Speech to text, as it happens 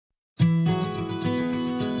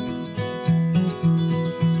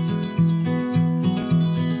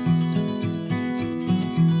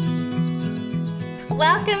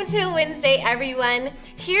Welcome to Wednesday, everyone.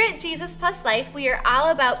 Here at Jesus.Plus.Life, we are all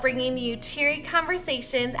about bringing you cheery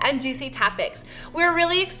conversations and juicy topics. We're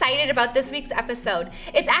really excited about this week's episode.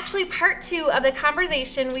 It's actually part 2 of the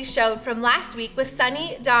conversation we showed from last week with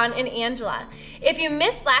Sonny, Dawn, and Angela. If you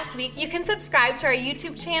missed last week, you can subscribe to our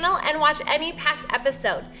YouTube channel and watch any past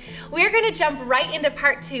episode. We're going to jump right into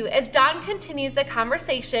part 2 as Dawn continues the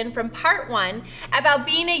conversation from part 1 about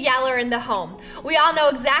being a yeller in the home. We all know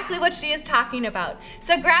exactly what she is talking about.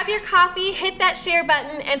 So grab your coffee, hit that share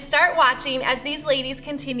button, and start watching as these ladies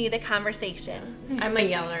continue the conversation. I'm a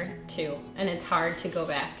yeller too, and it's hard to go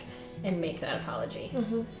back and make that apology.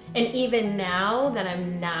 And even now that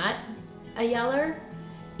I'm not a yeller,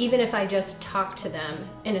 even if I just talk to them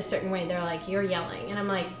in a certain way, they're like, "You're yelling," and I'm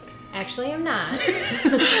like, "Actually, I'm not."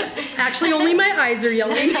 Actually, only my eyes are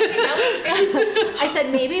yelling. I said,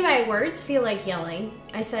 maybe my words feel like yelling.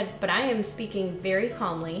 I said, but I am speaking very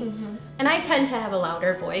calmly. And I tend to have a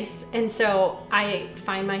louder voice. And so I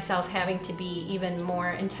find myself having to be even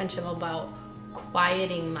more intentional about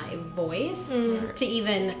quieting my voice to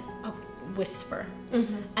even whisper.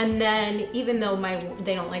 And then even though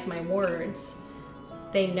they don't like my words,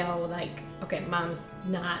 they know, like, okay, Mom's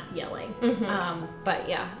not yelling. But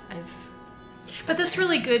yeah, But that's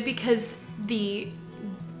really good because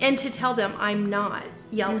and to tell them I'm not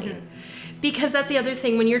yelling. Because that's the other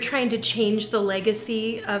thing, when you're trying to change the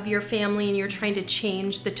legacy of your family and you're trying to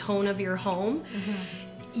change the tone of your home,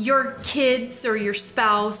 your kids or your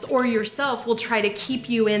spouse or yourself will try to keep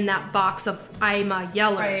you in that box of, I'm a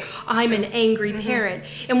yeller, I'm an angry parent.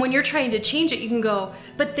 And when you're trying to change it, you can go,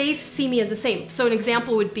 but they see me as the same. So an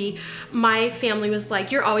example would be, my family was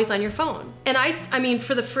like, you're always on your phone. And I mean,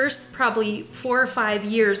 for the first probably 4 or 5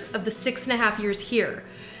 years of the 6.5 years here,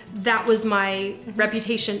 that was my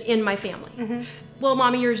reputation in my family. Well,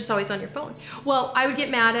 Mommy, you're just always on your phone. Well, I would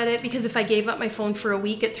get mad at it because if I gave up my phone for a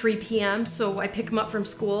week at 3 p.m., so I pick them up from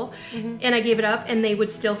school, and I gave it up, and they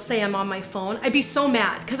would still say I'm on my phone, I'd be so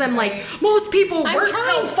mad because I'm like, most people work till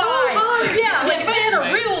 5. So hard. Yeah, like if I had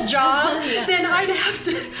a real job, then I'd have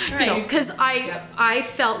to, you know, because I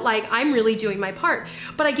felt like I'm really doing my part.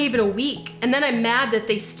 But I gave it a week, and then I'm mad that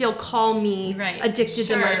they still call me addicted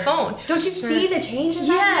to my phone. don't you see the changes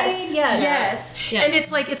Yes. I made? Yes. And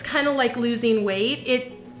it's like, it's kind of like losing weight.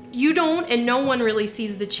 You don't, and no one really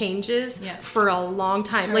sees the changes for a long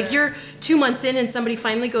time. Like, you're 2 months in and somebody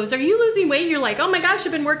finally goes, "Are you losing weight?" You're like, "Oh my gosh,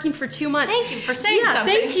 I've been working for 2 months." Thank you for saying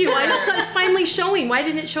something. Thank you. It's finally showing. Why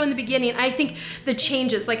didn't it show in the beginning? I think the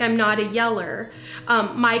changes, like, I'm not a yeller.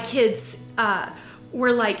 My kids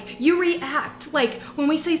were like, you react. Like, when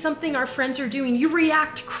we say something our friends are doing, you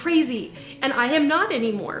react crazy. And I am not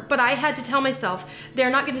anymore. But I had to tell myself, they're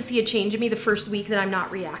not going to see a change in me the first week that I'm not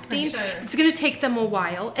reacting. It's going to take them a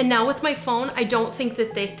while. And now with my phone, I don't think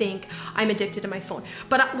that they think I'm addicted to my phone.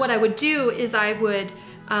 But what I would do is I'd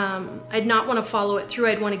not want to follow it through.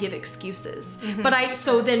 I'd want to give excuses.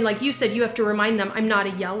 So then, like you said, you have to remind them, I'm not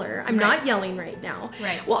a yeller. I'm not yelling right now.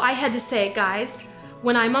 Well, I had to say, guys,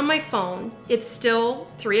 when I'm on my phone, it's still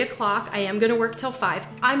 3 o'clock. I am going to work till 5.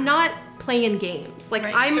 I'm not playing games. Like,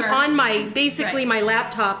 I'm on my, basically my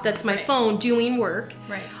laptop, that's my phone, doing work.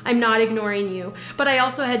 I'm not ignoring you. But I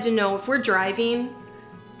also had to know, if we're driving,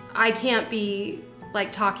 I can't be like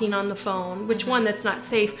talking on the phone, which one, that's not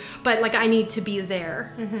safe, but like I need to be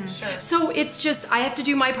there. So it's just, I have to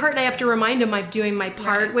do my part, and I have to remind them I'm doing my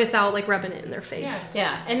part without like rubbing it in their face.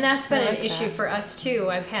 Yeah, and that's been an issue for us too.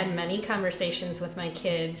 I've had many conversations with my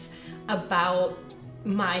kids about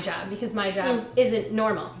my job, because my job isn't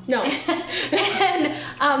normal. No.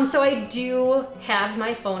 And so I do have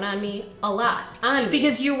my phone on me a lot.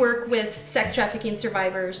 Because you work with sex trafficking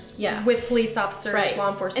survivors, with police officers, law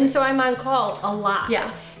enforcement. And so I'm on call a lot.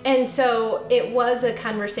 And so it was a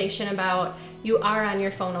conversation about, you are on your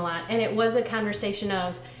phone a lot. And it was a conversation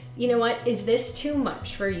of, you know what, is this too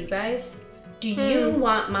much for you guys? Do you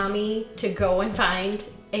want Mommy to go and find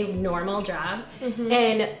a normal job?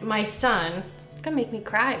 And my son, it's gonna make me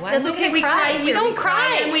cry. Why That's okay. We cry. We don't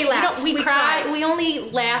cry and we laugh. We cry. We only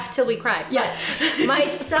laugh till we cry. Yeah. But my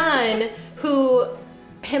son,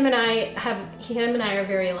 him and I are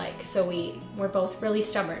very alike. So we're both really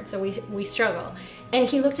stubborn. So we struggle. And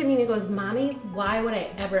he looked at me and he goes, "Mommy, why would I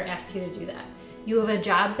ever ask you to do that? You have a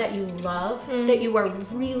job that you love, that you are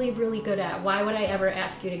really, really good at. Why would I ever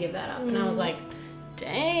ask you to give that up?" And I was like,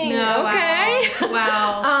 dang, No, okay.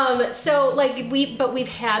 Wow. So like we've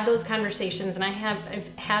had those conversations, and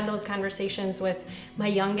I've had those conversations with my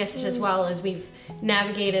youngest as well, as we've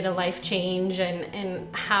navigated a life change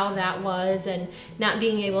and how that was, and not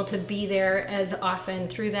being able to be there as often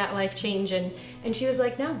through that life change. And she was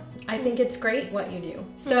like, no, I think it's great what you do.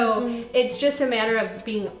 So it's just a matter of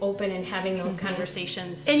being open and having those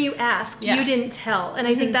conversations. And you asked, you didn't tell. And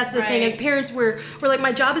I think that's the thing. As parents, we're like,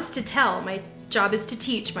 my job is to tell. My job is to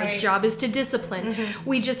teach. My job is to discipline.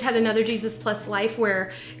 We just had another Jesus.Plus.Life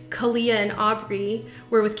where Kalia and Aubrey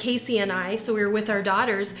were with Casey and I, so we were with our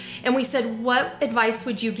daughters, and we said, what advice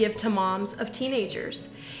would you give to moms of teenagers?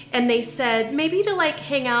 And they said, maybe to like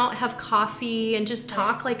hang out, have coffee, and just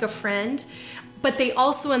talk like a friend. But they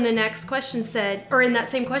also in the next question said, or in that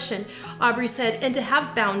same question, Aubrey said, and to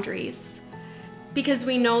have boundaries, because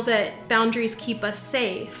we know that boundaries keep us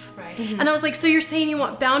safe. Right. And I was like, so you're saying you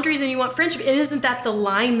want boundaries and you want friendship, and isn't that the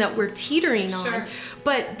line that we're teetering on?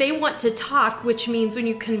 But they want to talk, which means when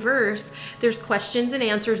you converse, there's questions and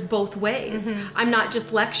answers both ways. I'm not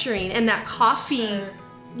just lecturing. And that coffee,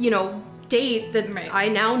 date that I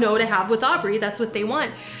now know to have with Aubrey, that's what they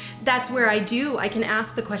want. That's where I can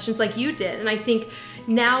ask the questions like you did. And I think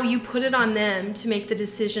now you put it on them to make the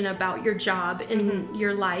decision about your job and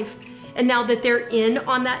your life. And now that they're in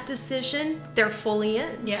on that decision, they're fully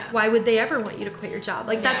in. Yeah. Why would they ever want you to quit your job?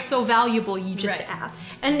 Like, that's so valuable. You just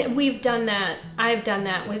asked. And we've done that. I've done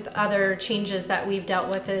that with other changes that we've dealt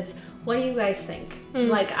with is, what do you guys think?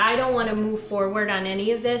 Like, I don't want to move forward on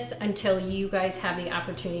any of this until you guys have the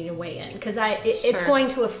opportunity to weigh in, because it's going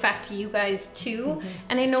to affect you guys too.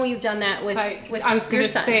 And I know you've done that with I was going to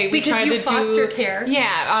say, because you foster care.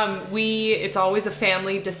 Yeah, it's always a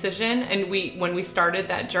family decision, and when we started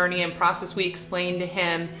that journey and process, we explained to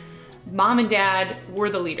him, Mom and Dad, we're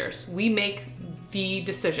the leaders. We make the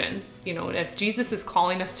decisions. If Jesus is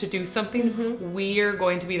calling us to do something, we are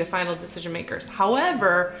going to be the final decision makers.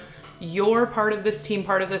 However, you're part of this team,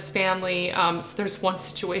 part of this family. So there's one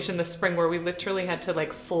situation this spring where we literally had to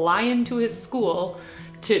like fly into his school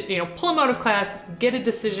to, pull him out of class, get a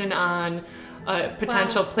decision on a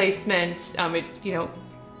potential placement.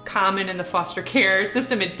 Common in the foster care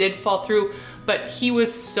system, it did fall through, but he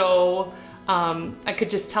was so, I could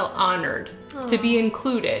just tell, honored to be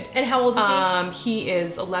included. And how old is he? He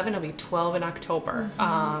is 11. He'll be 12 in October.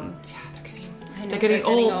 They're getting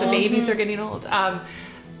old. The babies are getting old.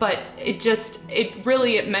 But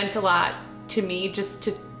it meant a lot to me just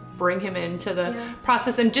to bring him into the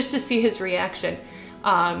process and just to see his reaction.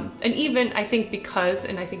 And even I think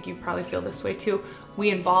and I think you probably feel this way too, we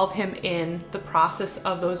involve him in the process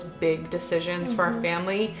of those big decisions for our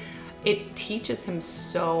family. It teaches him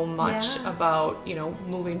so much about,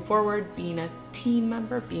 moving forward, being a team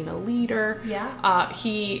member, being a leader.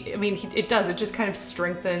 It does. It just kind of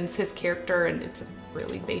strengthens his character, and it's a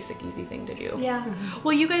really basic, easy thing to do. Yeah.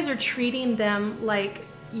 Well, you guys are treating them like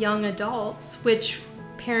young adults, which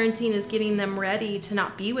parenting is getting them ready to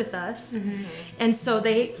not be with us. And so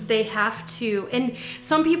they have to, and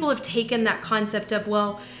some people have taken that concept of,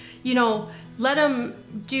 let them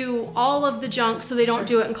do all of the junk so they don't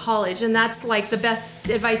do it in college. And that's like the best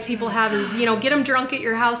advice people have is, get them drunk at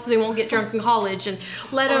your house so they won't get drunk in college, and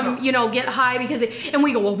let them, get high because and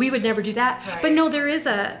we go, well, we would never do that. Right. But no, there is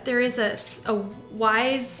a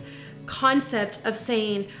wise concept of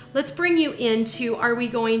saying, let's bring you into, are we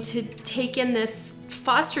going to take in this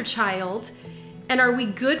foster child, and are we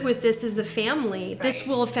good with this as a family? Right. This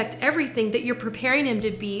will affect everything, that you're preparing him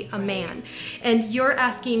to be a man. And you're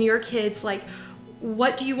asking your kids, like,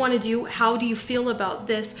 what do you want to do? How do you feel about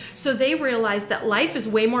this? So they realize that life is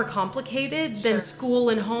way more complicated than school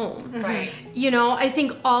and home. Right. I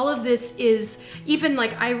think all of this is, even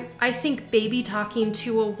like, I think baby talking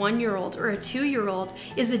to a 1-year-old or a 2-year-old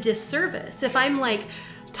is a disservice. If I'm like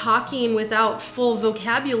talking without full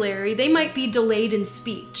vocabulary, they might be delayed in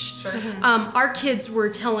speech. Sure. Our kids were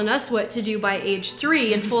telling us what to do by age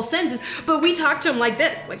 3 in full sentences, but we talked to them like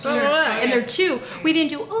this, like, blah, blah, blah, and they're 2. We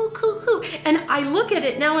didn't do, oh, cool, cool. And I look at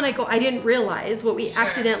it now and I go, I didn't realize what we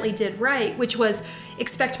accidentally did right, which was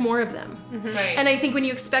expect more of them. Right. And I think when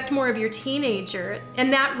you expect more of your teenager,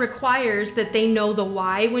 and that requires that they know the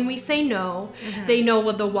why when we say no, they know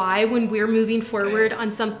the why when we're moving forward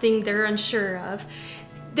on something they're unsure of.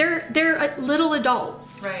 They're little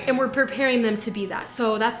adults, and we're preparing them to be that.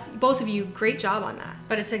 So that's, both of you, great job on that.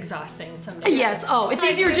 But it's exhausting sometimes. Yes. Oh, it's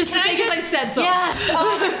easier just to say because I said so. Yes.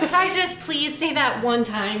 Could I just please say that one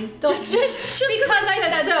time? Just because I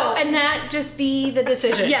said so, and that just be the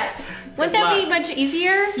decision. Yes. Wouldn't that be much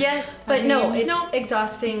easier? Yes. But no, it's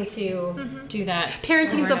exhausting to do that.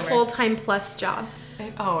 Parenting's a full-time plus job.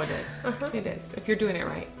 Oh, it is. It is. If you're doing it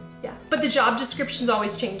right. Yeah. But the job description's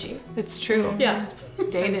always changing. It's true. Yeah.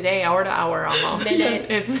 Day to day, hour to hour almost.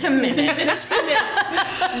 Minutes to minutes.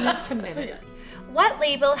 Minute to minute. What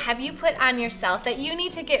label have you put on yourself that you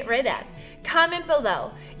need to get rid of? Comment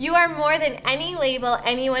below. You are more than any label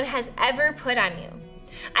anyone has ever put on you.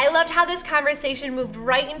 I loved how this conversation moved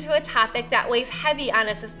right into a topic that weighs heavy on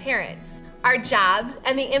us as parents, our jobs,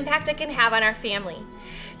 and the impact it can have on our family.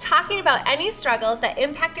 Talking about any struggles that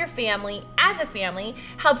impact your family as a family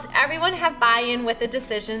helps everyone have buy-in with the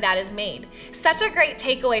decision that is made. Such a great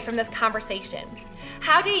takeaway from this conversation.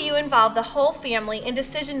 How do you involve the whole family in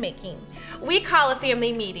decision making? We call a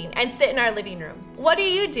family meeting and sit in our living room. What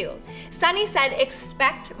do? Sonny said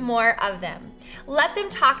expect more of them. Let them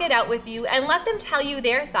talk it out with you and let them tell you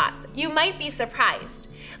their thoughts. You might be surprised.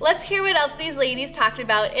 Let's hear what else these ladies talked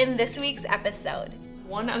about in this week's episode.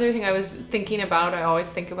 One other thing I was thinking about, I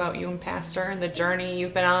always think about you and Pastor and the journey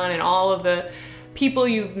you've been on and all of the people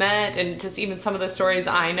you've met and just even some of the stories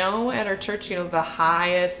I know at our church, you know, the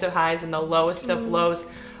highest of highs and the lowest of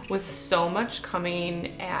lows with so much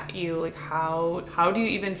coming at you. Like how do you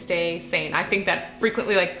even stay sane? I think that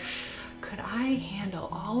frequently, like, could I handle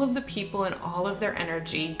all of the people and all of their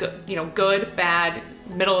energy, good, bad,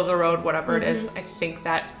 middle of the road, whatever it is. I think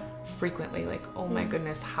that frequently, like, oh my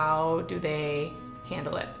goodness, how do they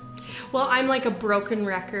handle it? Well, I'm like a broken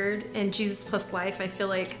record, and Jesus.Plus.Life, I feel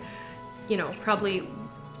like, probably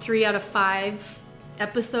 3 out of 5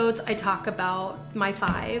 episodes I talk about my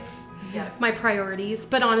 5, my priorities.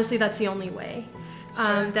 But honestly, that's the only way.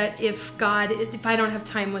 That if I don't have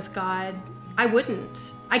time with God, I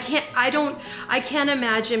wouldn't. I can't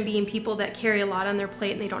imagine being people that carry a lot on their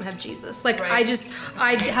plate and they don't have Jesus. Like,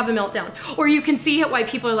 I'd have a meltdown. Or you can see why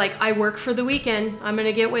people are like, I work for the weekend. I'm going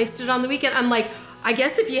to get wasted on the weekend. I'm like, I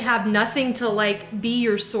guess if you have nothing to like be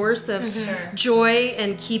your source of joy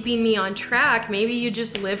and keeping me on track, maybe you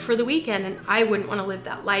just live for the weekend, and I wouldn't want to live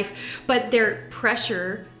that life. But their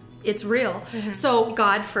pressure, it's real. So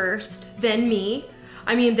God first, then me.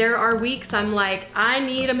 I mean, there are weeks I'm like, I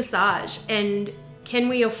need a massage, and can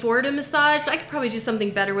we afford a massage? I could probably do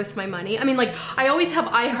something better with my money. I mean, like, I always have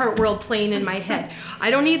iHeartWorld playing in my head. I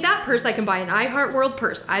don't need that purse. I can buy an iHeartWorld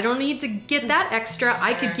purse. I don't need to get that extra.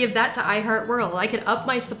 I could give that to iHeartWorld. I could up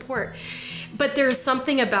my support. But there's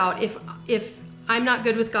something about if I'm not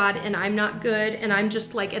good with God and I'm not good and I'm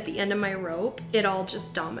just like at the end of my rope, it all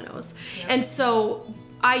just dominoes. Yep. And so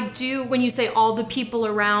I do, when you say all the people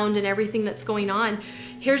around and everything that's going on,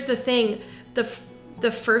 here's the thing, the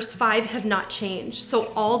first 5 have not changed.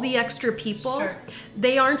 So all the extra people,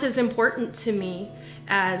 they aren't as important to me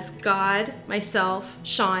as God, myself,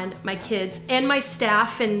 Sean, my kids, and my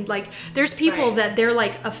staff. And like, there's people that they're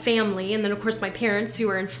like a family. And then of course my parents who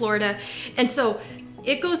are in Florida. And so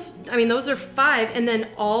it goes, I mean, those are 5, and then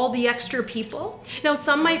all the extra people. Now,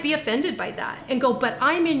 some might be offended by that and go, but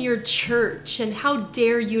I'm in your church, and how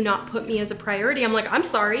dare you not put me as a priority? I'm like, I'm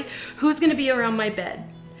sorry, who's going to be around my bed?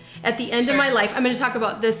 At the end of my life, I'm going to talk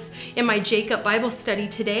about this in my Jacob Bible study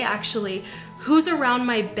today, actually. Who's around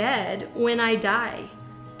my bed when I die?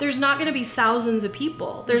 There's not going to be thousands of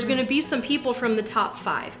people. There's going to be some people from the top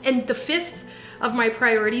 5. And the 5th of my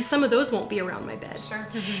priorities, some of those won't be around my bed.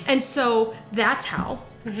 And so that's how.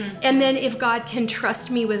 And then if God can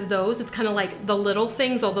trust me with those, it's kind of like the little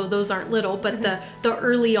things, although those aren't little, but the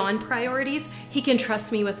early on priorities, he can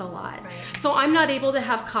trust me with a lot. So I'm not able to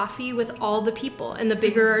have coffee with all the people. And the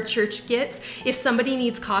bigger our church gets, if somebody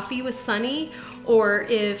needs coffee with Sonny, or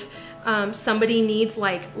if somebody needs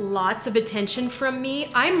like lots of attention from me,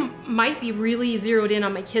 I might be really zeroed in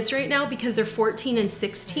on my kids right now because they're 14 and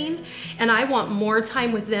 16, and I want more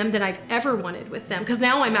time with them than I've ever wanted with them, because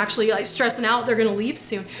now I'm actually like stressing out they're gonna leave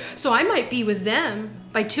soon. So I might be with them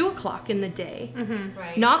by 2 o'clock in the day,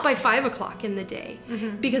 not by 5 o'clock in the day,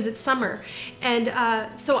 because it's summer. And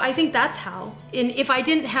so I think that's how. And if I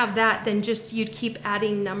didn't have that, then just you'd keep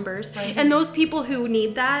adding numbers. And those people who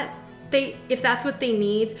need that, if that's what they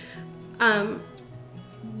need,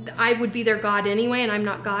 I would be their God anyway, and I'm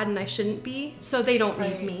not God, and I shouldn't be, so they don't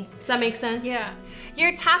need me. Does that make sense? Yeah.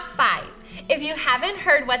 Your top 5. If you haven't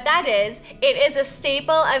heard what that is, it is a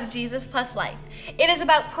staple of Jesus.Plus.Life. It is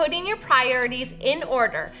about putting your priorities in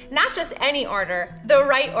order, not just any order, the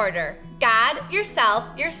right order. God, yourself,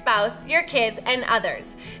 your spouse, your kids, and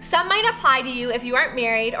others. Some might apply to you if you aren't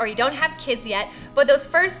married or you don't have kids yet, but those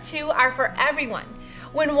first 2 are for everyone.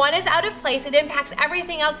 When one is out of place, it impacts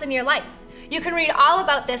everything else in your life. You can read all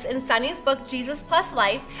about this in Sonny's book,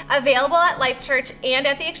 Jesus.Plus.Life, available at Life Church and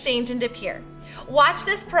at the Exchange in De Pere. Watch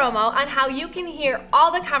this promo on how you can hear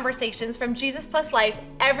all the conversations from Jesus.Plus.Life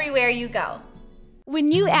everywhere you go.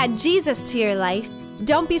 When you add Jesus to your life,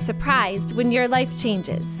 Don't be surprised when your life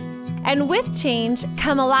changes. And with change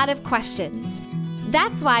come a lot of questions.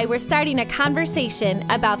 That's why we're starting a conversation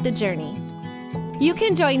about the journey. You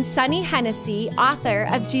can join Sonny, Hennessy, author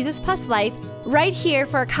of Jesus.Plus.Life, right here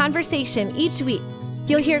for a conversation each week.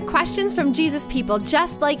 You'll hear questions from Jesus people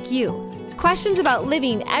just like you. Questions about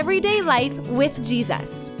living everyday life with Jesus.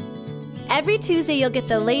 Every Tuesday, you'll get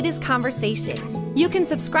the latest conversation. You can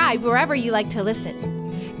subscribe wherever you like to listen.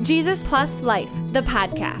 Jesus.Plus.Life, the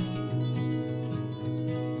podcast.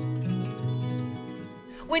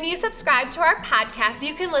 When you subscribe to our podcast,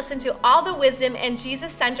 you can listen to all the wisdom and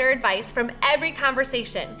Jesus-centered advice from every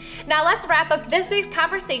conversation. Now let's wrap up this week's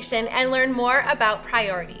conversation and learn more about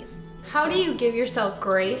priorities. How do you give yourself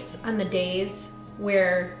grace on the days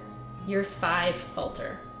where your 5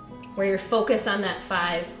 falter? Where your focus on that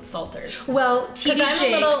 5 falters? Well, TD I'm Jakes.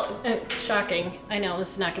 a little, shocking. I know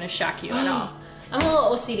this is not going to shock you at all. I'm a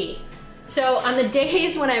little OCD. So on the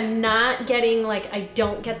days when I'm not getting, like, I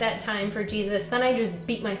don't get that time for Jesus, then I just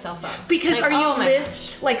beat myself up. Because like, are you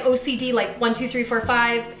list like OCD, like 1, 2, 3, 4,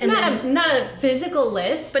 5, and not a physical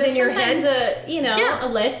list, but in your head, a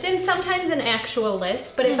list, and sometimes an actual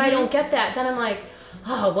list. But if I don't get that, then I'm like,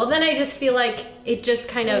 oh, well, then I just feel like it just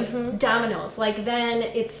kind of dominoes. Like, then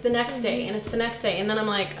it's the next day, and it's the next day. And then I'm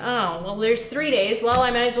like, oh, well, there's 3 days. Well, I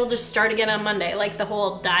might as well just start again on Monday, like the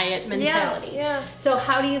whole diet mentality. Yeah. So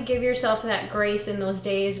how do you give yourself that grace in those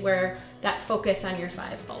days where that focus on your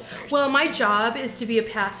 5 falters? Well, my job is to be a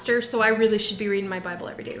pastor, so I really should be reading my Bible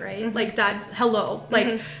every day, right? Like that,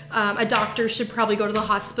 like a doctor should probably go to the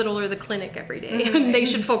hospital or the clinic every day, and they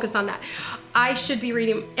should focus on that. I should be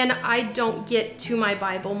reading, and I don't get to my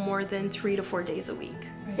Bible more than 3 to 4 days a week.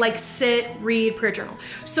 Like sit, read, prayer journal.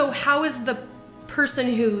 So how is the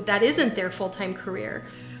person who that isn't their full-time career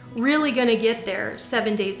really going to get there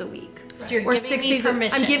 7 days a week? So you're or giving 6 me days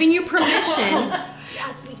permission. I'm giving you permission.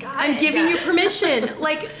 Yes, we got I'm giving you permission.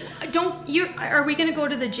 Like, are we going to go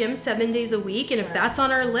to the gym 7 days a week? And if that's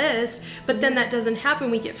on our list, but then that doesn't happen,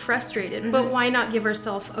 we get frustrated. But why not give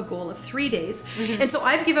ourselves a goal of 3 days? And so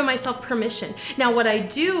I've given myself permission. Now, what I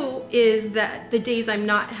do is that the days I'm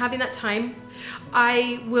not having that time,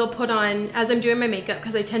 I will put on, as I'm doing my makeup,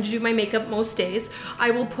 because I tend to do my makeup most days,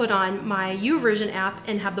 I will put on my YouVersion app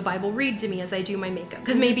and have the Bible read to me as I do my makeup.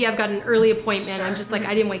 Because maybe I've got an early appointment, I'm just like,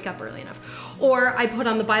 I didn't wake up early enough. Or I put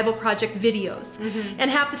on the Bible Project videos.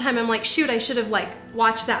 And half the time I'm like, shoot, I should have like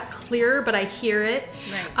watched that clearer, but I hear it.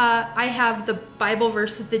 Right. I have the Bible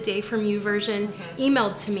verse of the day from YouVersion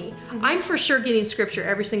emailed to me. I'm for sure getting scripture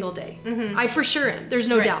every single day. I for sure am. There's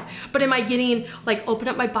no doubt. But am I getting, like, open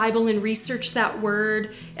up my Bible and research that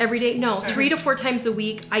word every day? No. 3 to 4 times a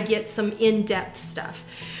week, I get some in-depth stuff.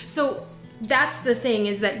 So that's the thing,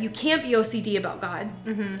 is that you can't be OCD about God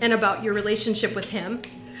and about your relationship with Him.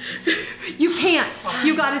 You can't.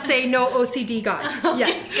 You got to say no OCD God.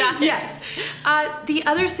 Yes. Yes. The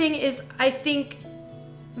other thing is, I think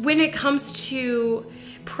when it comes to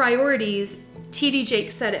priorities, TD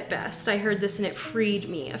Jakes said it best. I heard this and it freed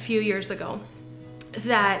me a few years ago,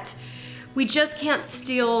 that we just can't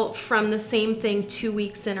steal from the same thing 2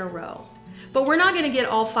 weeks in a row. But we're not going to get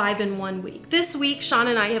all 5 in 1 week. This week, Sean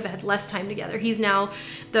and I have had less time together. He's now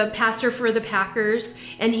the pastor for the Packers,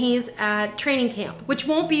 and he's at training camp, which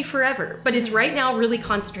won't be forever, but it's right now really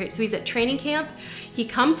concentrated. So he's at training camp. He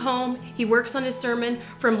comes home. He works on his sermon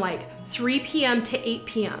from like 3 p.m. to 8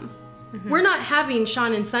 p.m. We're not having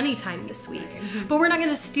Sean and Sonny time this week, but we're not going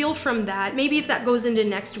to steal from that. Maybe if that goes into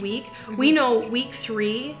next week, we know week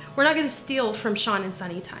 3, we're not going to steal from Sean and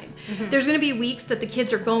Sonny time. There's going to be weeks that the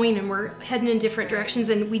kids are going and we're heading in different directions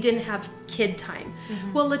and we didn't have kid time.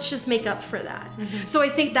 Well, let's just make up for that. So I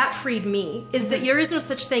think that freed me, is that there is no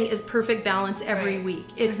such thing as perfect balance every week.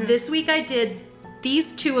 It's this week I did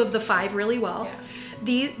these 2 of the 5 really well.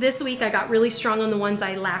 This week I got really strong on the ones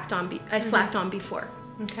I slacked on before.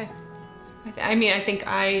 Okay. I mean, I think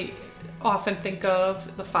I often think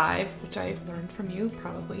of the 5, which I learned from you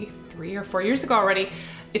probably 3 or 4 years ago already.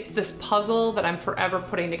 It's this puzzle that I'm forever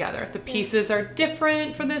putting together. The pieces are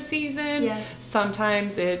different for this season. Yes.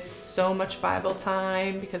 Sometimes it's so much Bible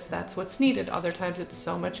time because that's what's needed. Other times it's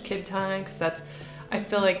so much kid time because that's, I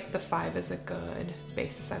feel like the 5 is a good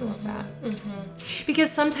basis. I love that.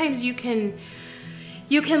 Because sometimes you can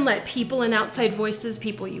let people and outside voices,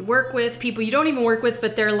 people you work with, people you don't even work with,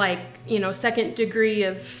 but they're like, second degree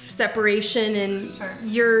of separation, and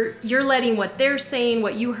you're letting what they're saying,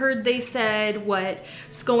 what you heard they said,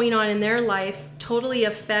 what's going on in their life totally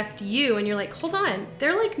affect you, and you're like, hold on,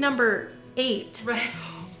 they're like number 8. Right.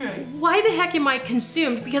 Why the heck am I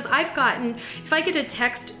consumed? Because if I get a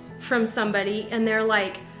text from somebody and they're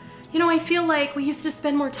like, I feel like we used to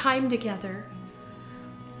spend more time together.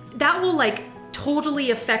 that will like totally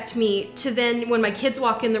affect me to then when my kids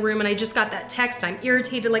walk in the room and I just got that text and I'm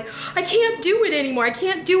irritated, like I can't do it anymore, I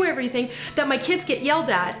can't do everything, that my kids get yelled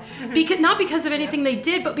at, because not because of anything they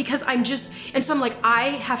did, but because I'm just, and so I'm like, I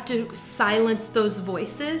have to silence those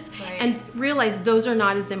voices and realize those are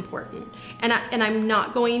not as important, and I'm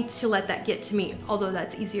not going to let that get to me, although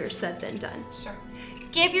that's easier said than done. Sure.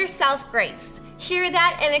 Give yourself grace. Hear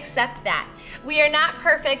that and accept that. We are not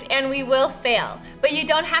perfect and we will fail, but you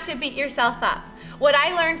don't have to beat yourself up. What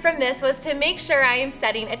I learned from this was to make sure I am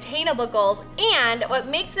setting attainable goals, and what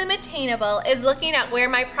makes them attainable is looking at where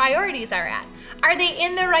my priorities are at. Are they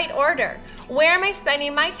in the right order? Where am I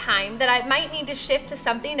spending my time that I might need to shift to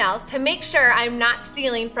something else to make sure I'm not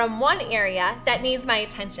stealing from one area that needs my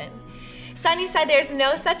attention? Sonny said there's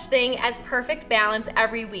no such thing as perfect balance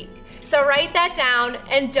every week. So write that down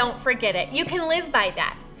and don't forget it. You can live by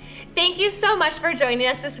that. Thank you so much for joining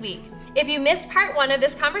us this week. If you missed part 1 of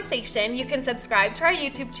this conversation, you can subscribe to our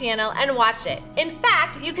YouTube channel and watch it. In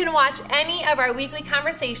fact, you can watch any of our weekly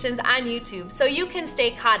conversations on YouTube so you can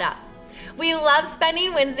stay caught up. We love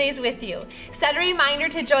spending Wednesdays with you. Set a reminder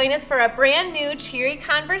to join us for a brand new Cheery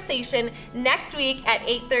conversation next week at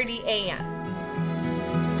 8:30 a.m.